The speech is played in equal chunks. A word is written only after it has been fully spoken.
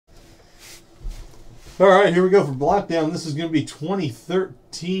All right, here we go for BlockDown. This is going to be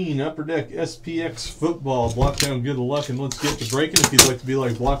 2013 Upper Deck SPX football. BlockDown, good luck, and let's get to breaking. If you'd like to be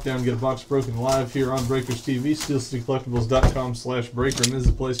like BlockDown, get a box broken live here on Breakers TV. SteelCityCollectibles.com/breaker is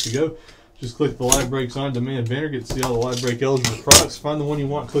the place to go. Just click the live breaks on demand banner, get to see all the live break eligible products. Find the one you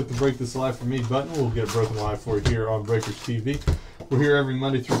want, click the break this live for me button. We'll get it broken live for you here on Breakers TV. We're here every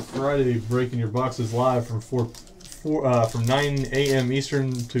Monday through Friday breaking your boxes live from 9 a.m.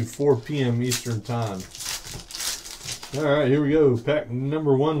 Eastern to 4 p.m. Eastern time. All right, here we go. Pack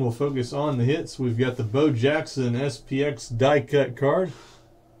number one, we'll focus on the hits. We've got the Bo Jackson SPX die cut card.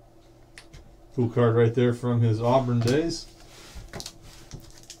 Cool card right there from his Auburn days.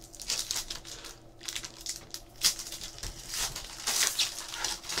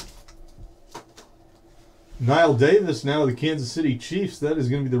 Niall Davis, now the Kansas City Chiefs. That is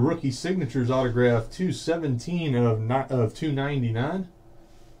going to be the rookie signatures autograph, 217 of 299.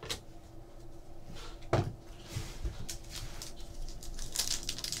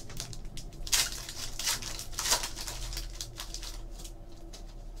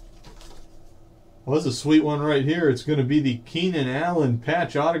 Well, that's a sweet one right here. It's going to be the Keenan Allen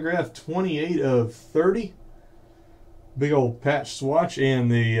patch autograph, 28 of 30. Big old patch swatch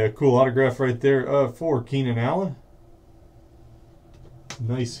and the cool autograph right there for Keenan Allen.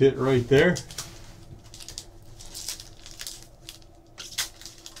 Nice hit right there.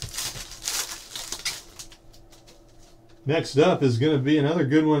 Next up is going to be another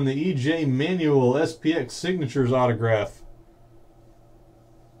good one, the E.J. Manuel SPX Signatures autograph.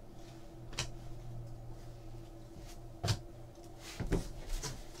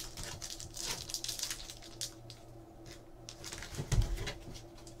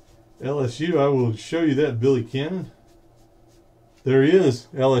 LSU, I will show you that Billy Cannon. There he is,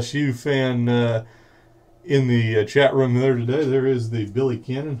 LSU fan in the chat room there today. There is the Billy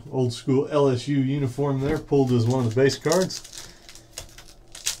Cannon, old school LSU uniform there, pulled as one of the base cards.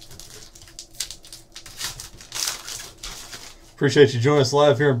 Appreciate you joining us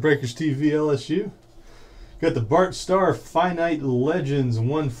live here on Breakers TV LSU. Got the Bart Starr Finite Legends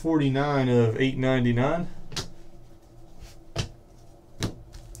 149 of 899.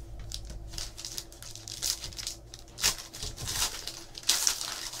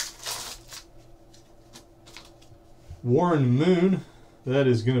 Warren Moon, that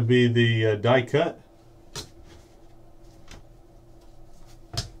is going to be the die cut.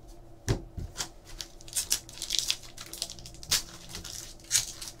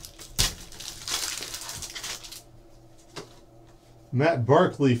 Matt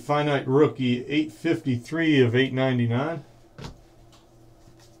Barkley, Finite Rookie, 853 of 899.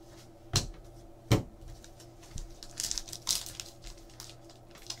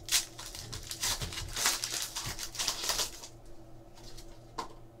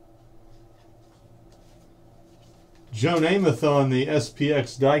 Joe Namath on the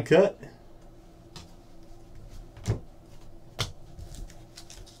SPX die cut.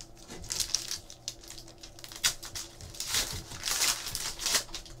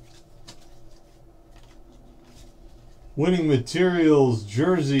 Winning Materials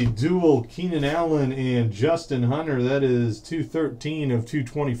Jersey Dual Keenan Allen and Justin Hunter. That is 213 of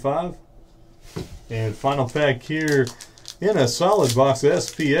 225. And final pack here in a solid box of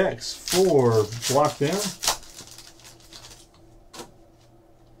SPX for BlockDown.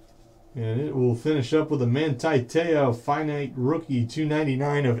 And it will finish up with a Manti Te'o Finite Rookie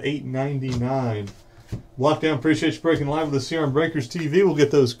 299 of 899. BlockDown, appreciate you breaking live with us here on Breakers TV. We'll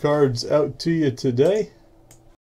get those cards out to you today.